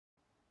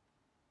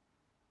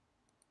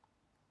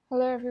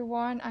Hello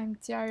everyone, I'm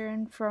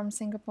Jiaren from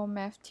Singapore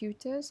Math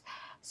Tutors.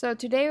 So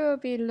today we'll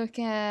be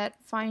looking at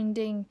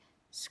finding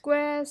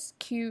squares,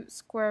 cubes,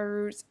 square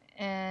roots,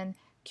 and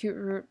cube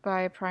root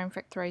by prime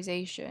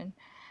factorization.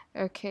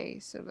 Okay,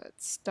 so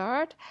let's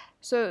start.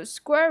 So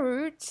square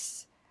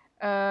roots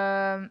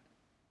and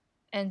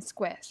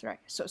squares, right?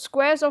 So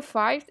squares of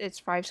 5, it's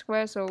 5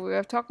 squares. So we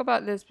have talked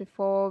about this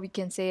before. We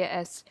can say it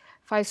as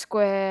 5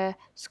 square,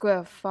 square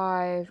of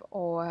 5,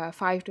 or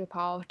 5 to the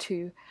power of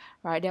 2,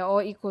 right? They're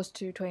all equals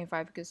to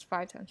 25 because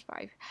 5 times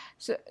 5.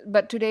 So,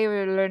 but today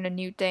we'll learn a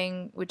new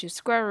thing, which is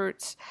square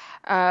roots.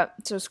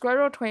 So square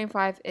root of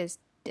 25 is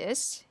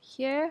this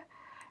here,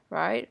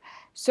 right?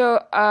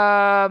 So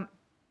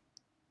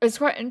it's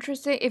quite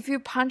interesting. If you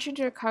punch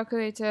into the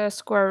calculator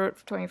square root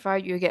of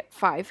 25, you get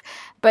 5.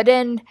 But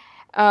then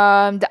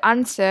the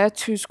answer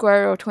to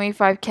square root of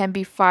 25 can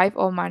be 5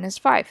 or minus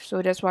 5.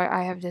 So that's why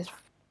I have this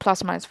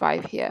plus minus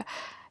 5 here.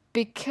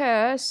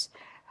 Because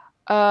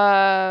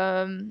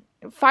 5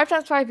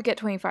 times 5, you get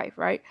 25,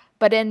 right?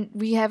 But then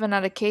we have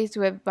another case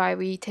whereby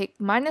we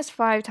take minus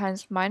 5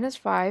 times minus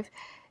 5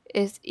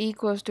 is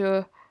equals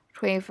to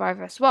 25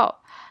 as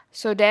well.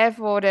 So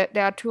therefore, there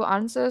are two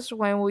answers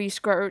when we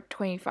square root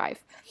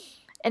 25.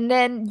 And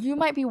then you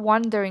might be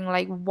wondering,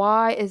 like,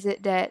 why is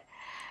it that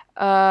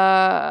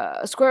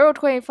square root of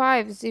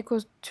 25 is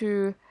equal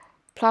to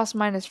plus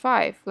minus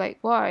 5? Like,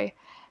 why?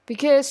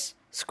 Because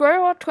square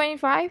root of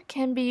 25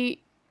 can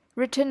be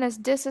written as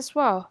this as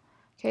well.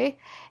 Okay,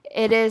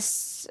 it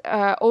is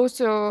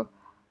also,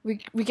 we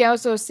can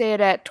also say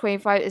that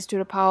 25 is to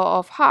the power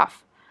of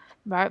half,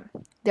 right?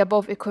 They're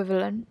both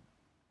equivalent.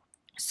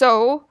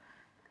 So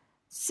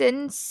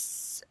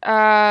since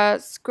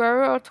square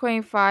root of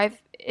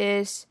 25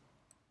 is,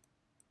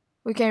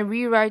 we can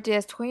rewrite it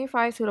as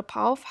 25 to the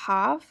power of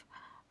half,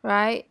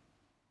 right?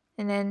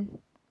 And then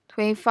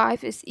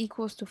 25 is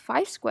equals to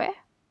 5 square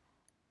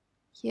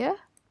here.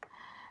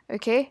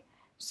 Okay,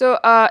 so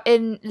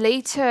in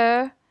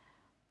later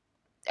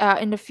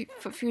in the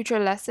future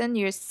lesson,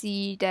 you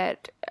see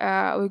that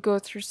we go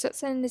through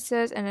sets and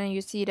indices, and then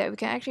you see that we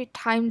can actually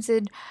times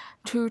it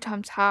 2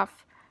 times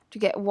half to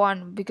get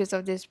 1 because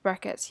of these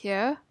brackets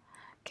here.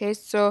 Okay,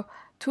 so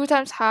 2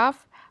 times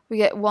half, we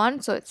get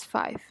 1, so it's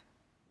 5.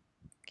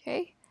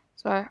 Okay,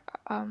 so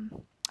I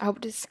hope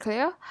this is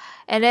clear.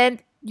 And then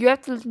you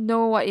have to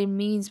know what it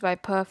means by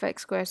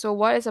perfect square. So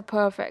what is a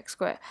perfect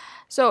square?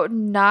 So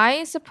 9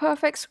 is a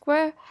perfect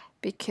square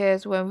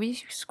because when we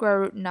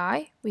square root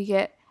 9, we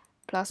get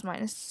plus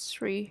minus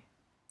 3.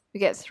 We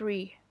get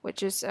 3,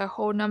 which is a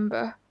whole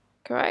number,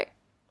 correct?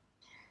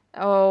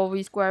 Or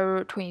we square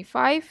root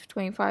 25.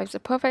 25 is a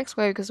perfect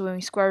square because when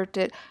we square root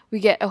it, we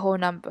get a whole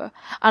number.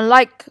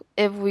 Unlike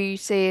if we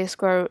say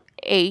square root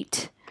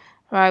 8,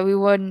 right, we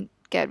wouldn't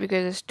get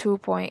because it's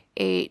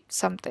 2.8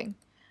 something,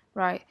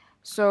 right?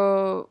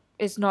 So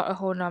it's not a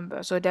whole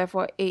number, so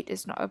therefore 8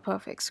 is not a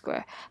perfect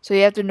square. So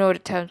you have to know the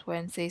terms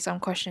when say some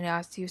question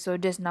asks you, so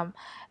this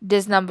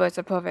number is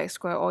a perfect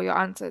square, or your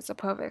answer is a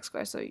perfect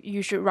square. So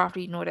you should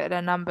roughly know that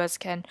the numbers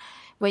can,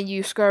 when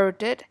you square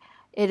root it,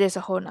 it is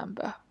a whole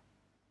number.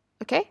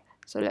 Okay,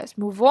 so let's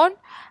move on.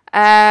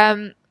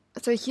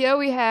 So here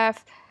we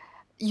have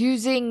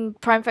using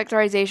prime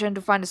factorization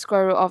to find the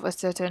square root of a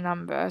certain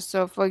number.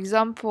 So for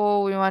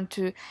example, we want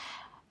to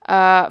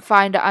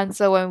find the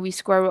answer when we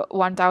square root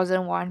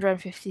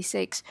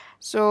 1156.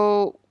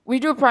 So we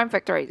do prime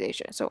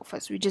factorization. So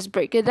first we just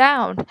break it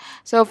down.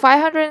 So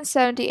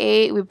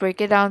 578, we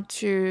break it down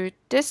to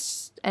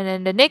this, and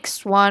then the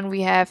next one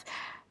we have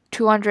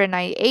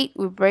 298,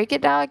 we break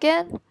it down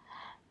again.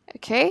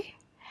 Okay,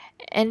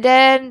 and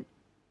then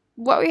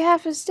what we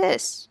have is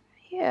this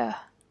here.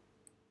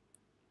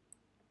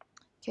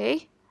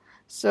 Okay,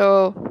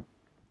 so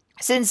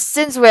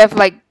since we have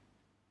like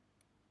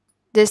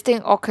this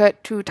thing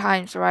occurred 2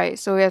 times, right?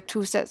 So we have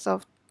 2 sets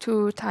of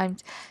 2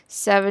 times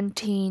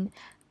 17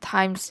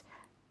 times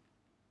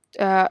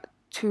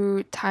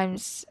 2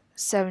 times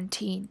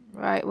 17,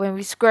 right? When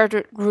we square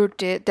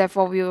root it,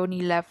 therefore we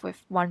only left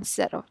with 1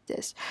 set of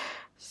this.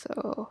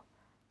 So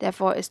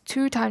therefore it's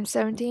 2 times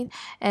 17,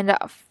 and the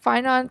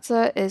final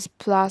answer is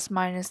plus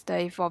minus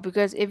 34,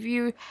 because if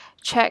you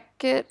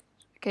check it,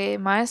 okay,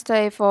 minus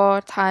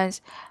 34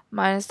 times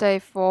minus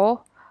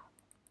 34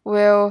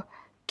 will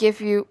give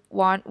you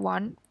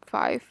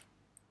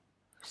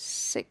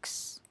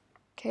 1156.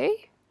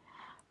 Okay,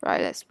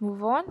 right, let's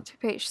move on to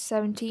page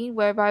 17,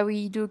 whereby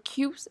we do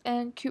cubes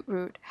and cube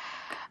root.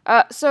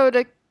 So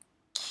the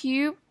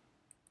cube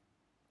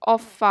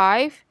of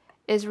 5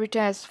 is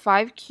written as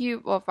 5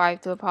 cubed, or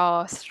 5 to the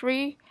power of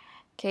 3,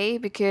 okay,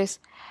 because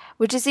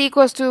which is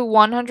equals to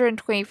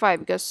 125,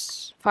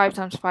 because 5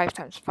 times 5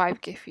 times 5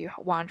 give you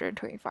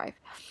 125.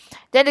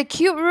 Then the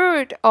cube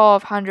root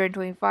of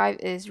 125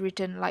 is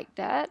written like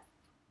that.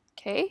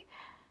 Okay,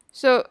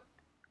 so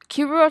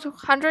cube root of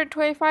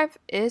 125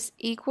 is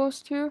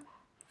equals to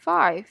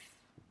 5.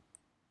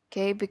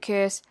 Okay,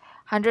 because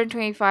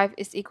 125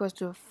 is equals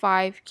to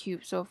 5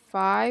 cubed, so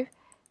 5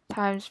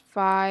 times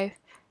 5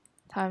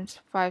 times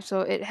 5,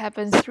 so it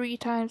happens 3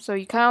 times. So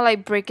you kind of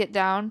like break it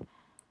down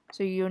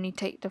So you only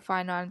take the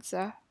final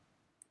answer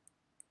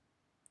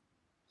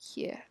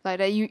here, like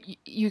that.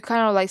 You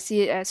kind of like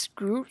see it as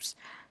groups.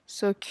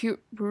 So cube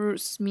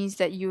roots means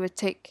that you would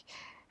take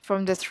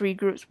from the three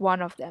groups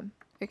one of them.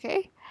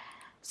 Okay,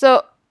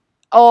 so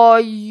or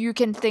you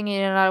can think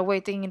in another way,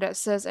 thinking that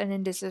says, and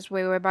in this is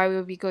way whereby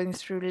we'll be going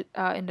through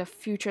in the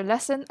future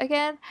lesson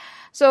again.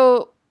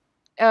 So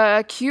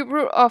a cube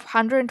root of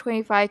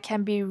 125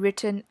 can be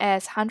written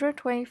as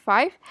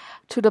 125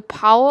 to the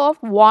power of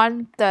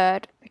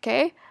 1/3.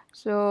 Okay,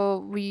 so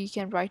we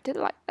can write it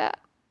like that.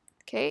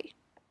 Okay,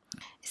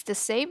 it's the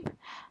same.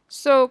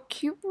 So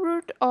cube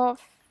root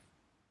of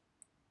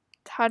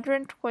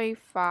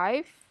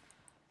 125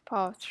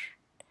 power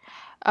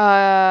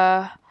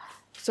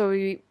so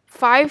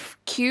 5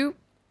 cube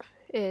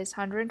is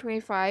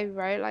 125,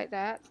 right? Like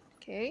that.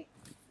 Okay,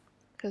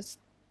 because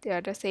they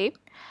are the same.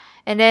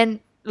 And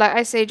then, like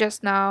I say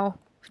just now,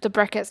 the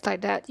brackets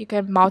like that, you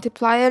can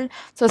multiply it.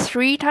 So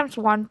 3 times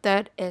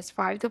 1/3 is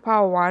 5 to the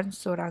power 1,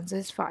 so the answer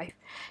is 5.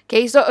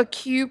 Okay, so a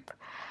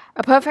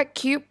perfect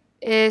cube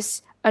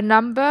is a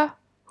number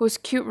whose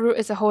cube root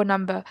is a whole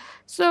number.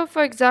 So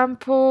for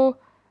example,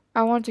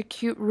 I want to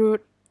cube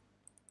root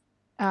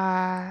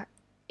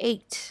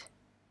 8,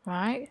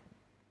 right?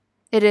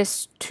 It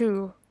is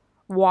 2.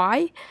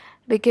 Why?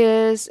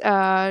 Because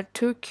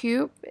 2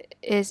 cube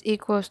is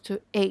equals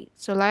to 8.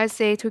 So let's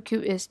say 2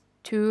 cube is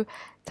 2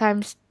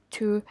 times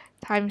 2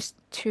 times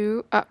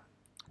 2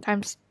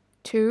 times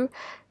 2.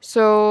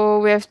 So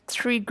we have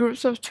 3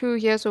 groups of 2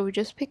 here, so we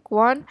just pick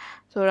one.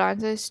 So the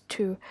answer is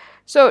 2.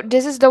 So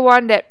this is the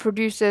one that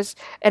produces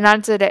an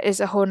answer that is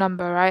a whole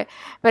number, right?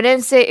 But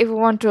then say if we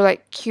want to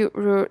like cube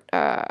root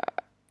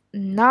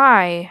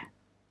 9,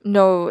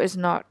 no, it's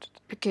not,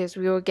 because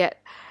we will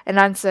get an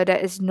answer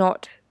that is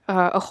not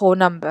a whole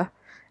number.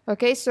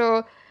 Okay,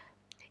 so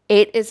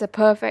 8 is a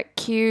perfect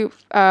cube,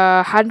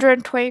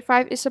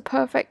 125 is a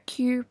perfect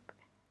cube.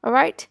 All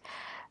right,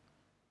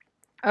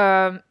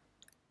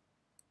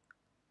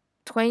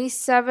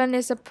 27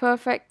 is a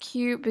perfect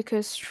cube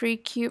because 3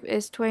 cube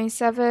is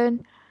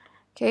 27.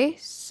 Okay,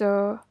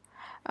 so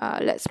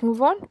let's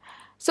move on.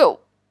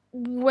 So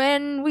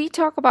when we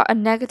talk about a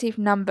negative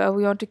number,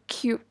 we want to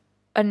cube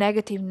a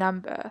negative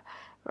number,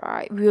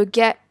 right? We will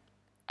get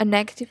a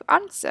negative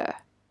answer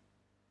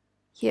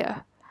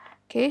here.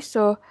 Okay,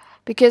 so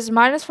because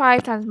minus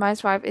 5 times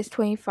minus 5 is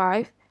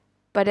 25,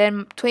 but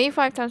then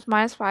 25 times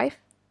minus 5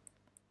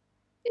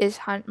 is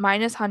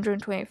minus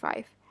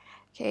 125.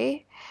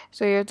 Okay,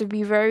 so you have to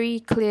be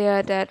very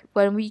clear that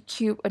when we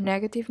cube a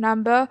negative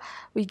number,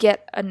 we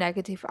get a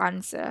negative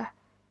answer.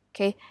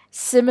 Okay,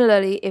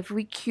 similarly, if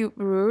we cube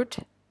root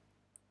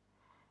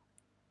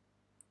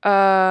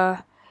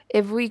a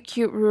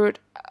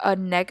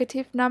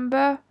negative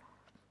number,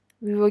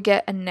 we will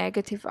get a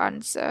negative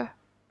answer.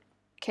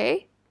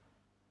 Okay,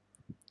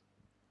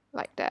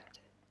 like that.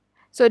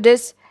 So the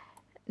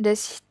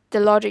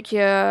logic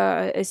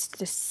here is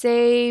the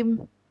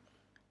same.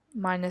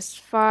 Minus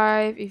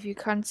 5, if you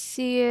can't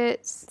see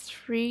it,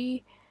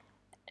 3,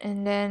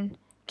 and then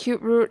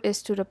cube root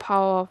is to the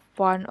power of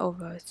 1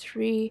 over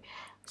 3.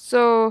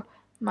 So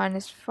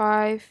minus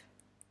 5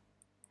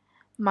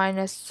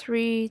 minus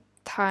 3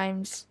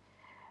 times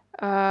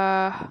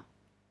not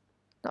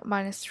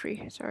minus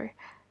 3, sorry,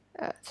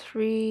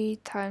 3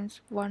 times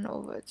 1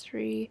 over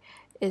 3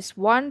 is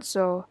 1,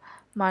 so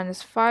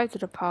minus 5 to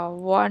the power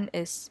 1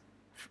 is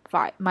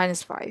 5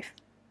 minus 5.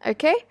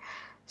 Okay,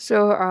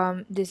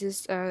 so this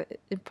is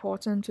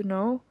important to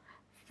know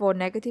for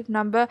negative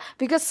number,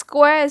 because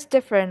square is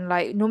different.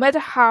 Like no matter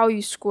how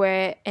you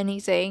square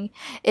anything,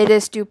 it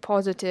is still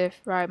positive,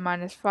 right?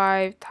 Minus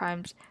 5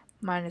 times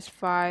minus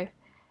 5,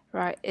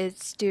 right?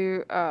 It's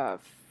still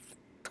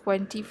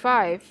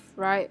 25,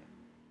 right?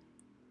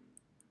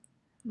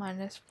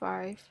 Minus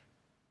 5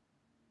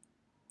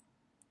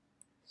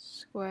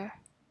 square,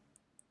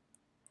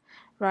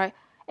 right?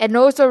 And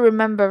also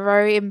remember,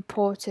 very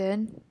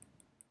important,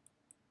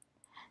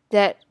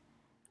 that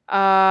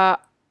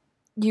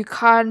you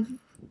can't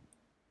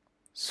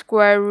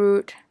square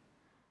root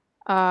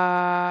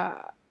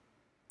a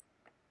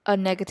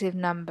negative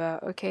number.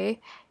 Okay,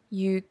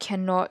 you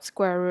cannot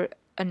square root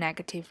a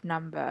negative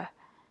number,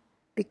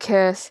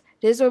 because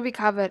this will be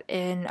covered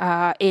in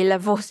A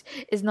levels.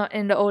 It's not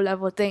in the O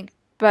level thing.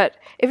 But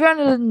if you want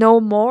to know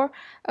more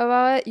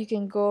about it, you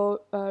can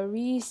go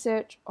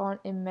research on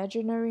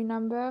imaginary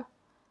numbers.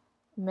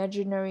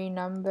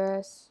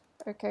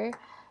 Okay,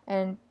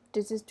 and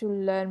this is to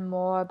learn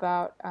more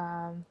about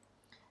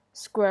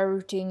square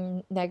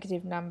rooting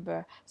negative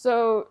number.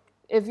 So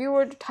if you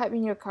were to type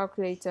in your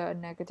calculator a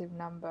negative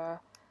number,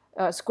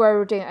 square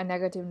rooting a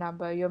negative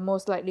number, you're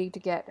most likely to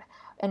get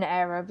an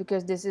error,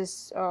 because this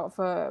is of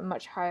a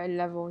much higher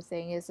level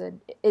thing.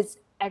 It's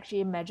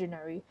actually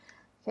imaginary.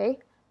 Okay,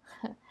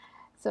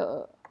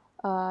 so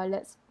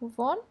let's move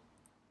on.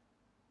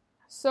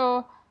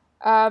 So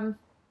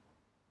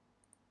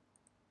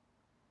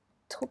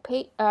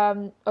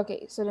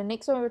okay, so the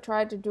next one we'll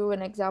try to do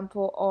an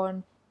example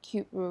on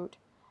cube root,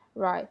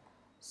 right?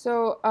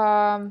 So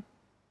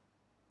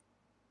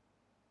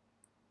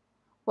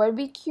when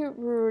we cube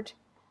root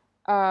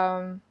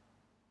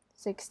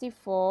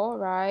 64,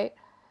 right?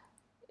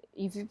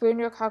 If you put in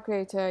your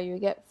calculator, you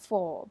get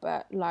 4,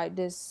 but like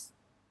this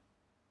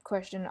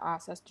question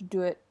asks us to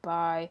do it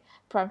by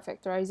prime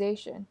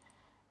factorization,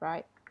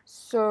 right?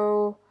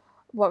 So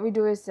what we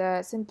do is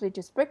simply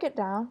just break it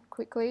down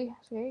quickly.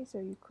 Okay, so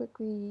you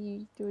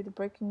quickly do the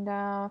breaking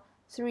down.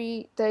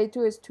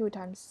 32 is 2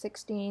 times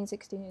 16.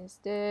 16 is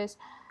this.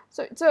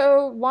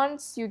 So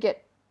once you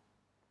get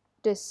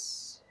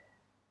this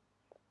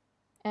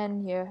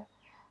n here,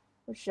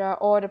 which are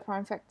all the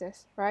prime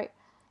factors, right?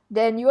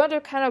 Then you want to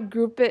kind of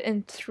group it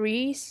in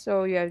threes.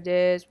 So you have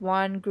this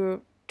one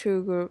group,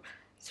 two group,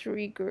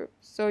 three group.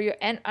 So your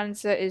end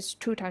answer is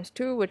 2 times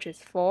 2, which is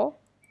 4.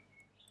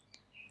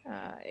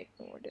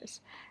 Ignore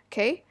this.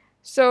 Okay,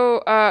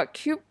 so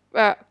cube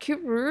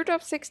root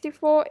of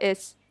 64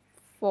 is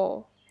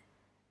 4.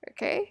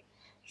 Okay,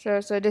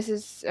 so this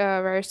is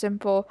very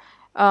simple.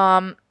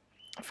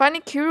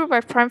 Finding cube root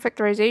by prime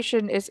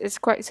factorization is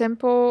quite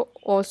simple,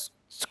 or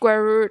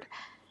square root.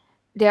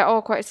 They're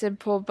all quite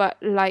simple, but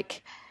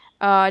like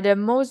the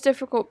most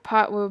difficult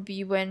part will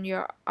be when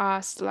you're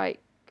asked like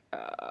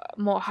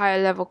more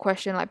higher level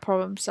question, like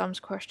problem sums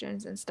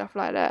questions and stuff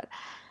like that.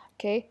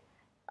 Okay,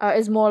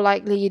 it's more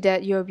likely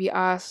that you'll be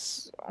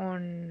asked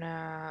on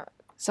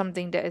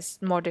something that is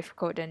more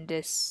difficult than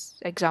this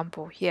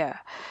example here.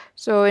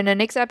 So in the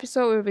next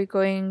episode, we'll be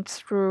going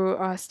through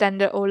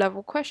standard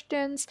O-level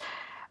questions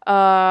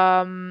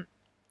that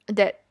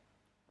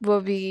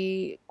will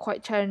be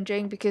quite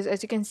challenging, because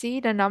as you can see,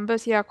 the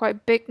numbers here are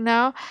quite big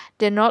now.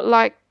 They're not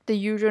like the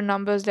usual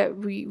numbers that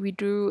we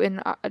do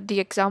in the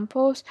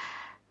examples.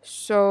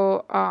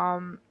 So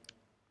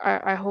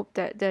I hope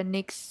that the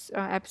next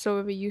episode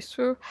will be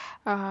useful.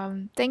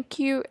 Thank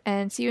you,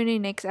 and see you in the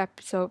next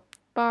episode.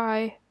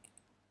 Bye.